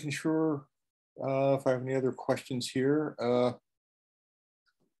just making sure if I have any other questions here.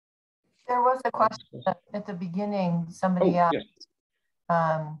 There was a question at the beginning. Somebody asked,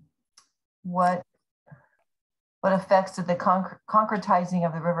 what effects did the concretizing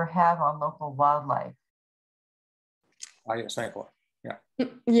of the river have on local wildlife? Yes, thank you. Yeah.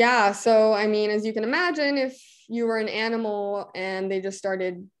 Yeah. So, I mean, as you can imagine, if you were an animal and they just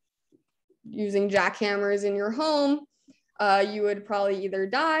started using jackhammers in your home, you would probably either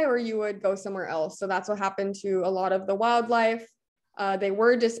die or you would go somewhere else. So that's what happened to a lot of the wildlife. They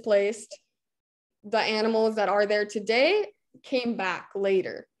were displaced. The animals that are there today came back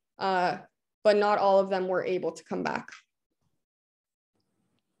later, but not all of them were able to come back.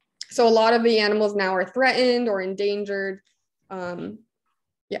 So a lot of the animals now are threatened or endangered.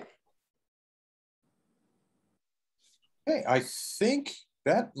 Yeah. Okay, I think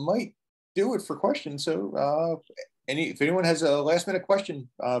that might do it for questions. So if anyone has a last minute question,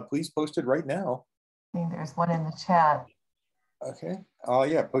 please post it right now. I think there's one in the chat. Okay.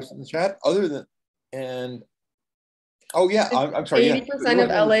 Yeah, post it in the chat. Oh yeah, I'm sorry. 80% of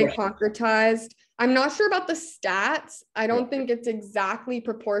LA concretized. I'm not sure about the stats. I don't think it's exactly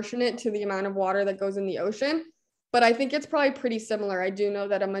proportionate to the amount of water that goes in the ocean, but I think it's probably pretty similar. I do know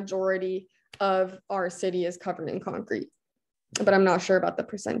that a majority of our city is covered in concrete, but I'm not sure about the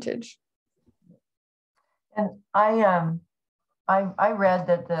percentage. And I read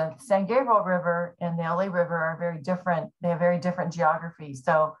that the San Gabriel River and the LA River are very different. They have very different geography.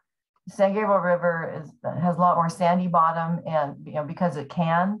 So the San Gabriel River has a lot more sandy bottom, and because it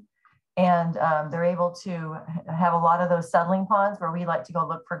can, and they're able to have a lot of those settling ponds where we like to go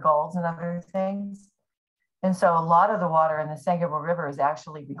look for gulls and other things. And so a lot of the water in the San Gabriel River is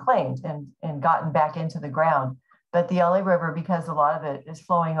actually reclaimed and gotten back into the ground. But the LA River, because a lot of it is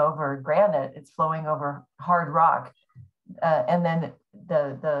flowing over granite, it's flowing over hard rock. And then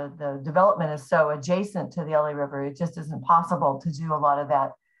the development is so adjacent to the LA River, it just isn't possible to do a lot of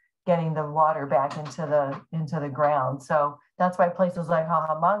that, getting the water back into the ground. So that's why places like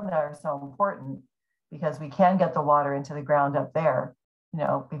Cajamarca are so important, because we can get the water into the ground up there,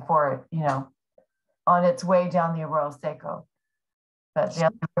 before it, on its way down the Arroyo Seco. But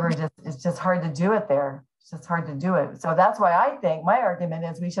the LA River it's just hard to do it there. It's just hard to do it. So that's why I think my argument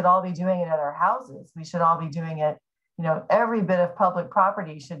is we should all be doing it at our houses. We should all be doing it. Every bit of public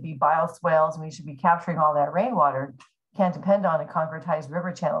property should be bioswales, and we should be capturing all that rainwater. Can't depend on a concretized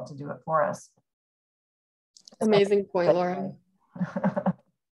river channel to do it for us. Amazing point, Laura.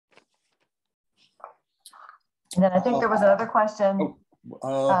 And then I think there was another question.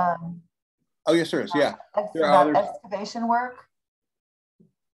 Oh, yes, there is. Yeah. About excavation work.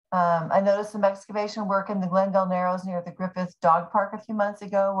 I noticed some excavation work in the Glendale Narrows near the Griffith Dog Park a few months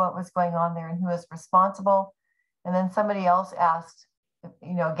ago. What was going on there and who was responsible? And then somebody else asked,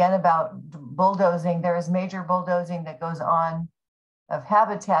 again about bulldozing. There is major bulldozing that goes on of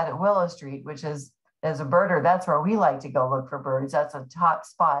habitat at Willow Street, which is, as a birder, that's where we like to go look for birds. That's a top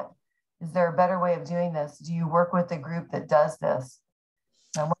spot. Is there a better way of doing this? Do you work with the group that does this?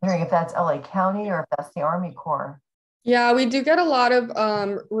 I'm wondering if that's LA County or if that's the Army Corps. Yeah, we do get a lot of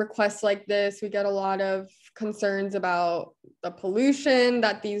requests like this. We get a lot of concerns about the pollution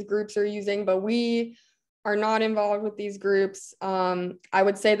that these groups are using, but we are not involved with these groups. I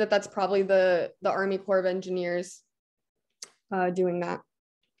would say that that's probably the Army Corps of Engineers doing that.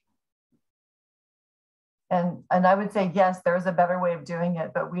 And I would say, yes, there is a better way of doing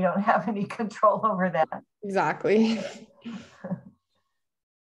it, but we don't have any control over that. Exactly.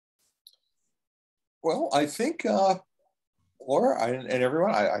 Well, I think Laura and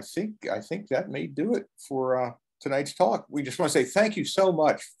everyone, I think that may do it for tonight's talk. We just want to say thank you so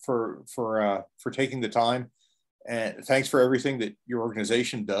much for taking the time, and thanks for everything that your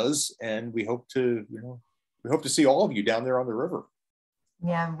organization does. And we hope to see all of you down there on the river.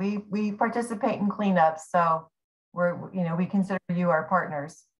 Yeah, we participate in cleanups, so we consider you our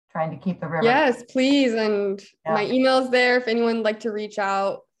partners, trying to keep the river. Yes, please, and my email's there if anyone would like to reach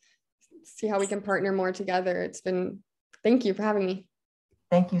out, see how we can partner more together. Thank you for having me.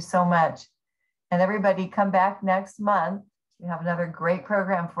 Thank you so much. And everybody, come back next month. We have another great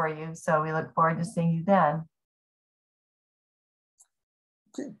program for you, so we look forward to seeing you then.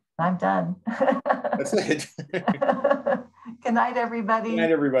 Okay. I'm done. That's it. Good night, everybody. Good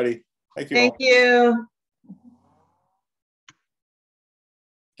night, everybody. Thank you. Thank you.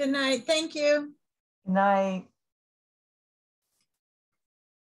 Good night. Thank you. Good night.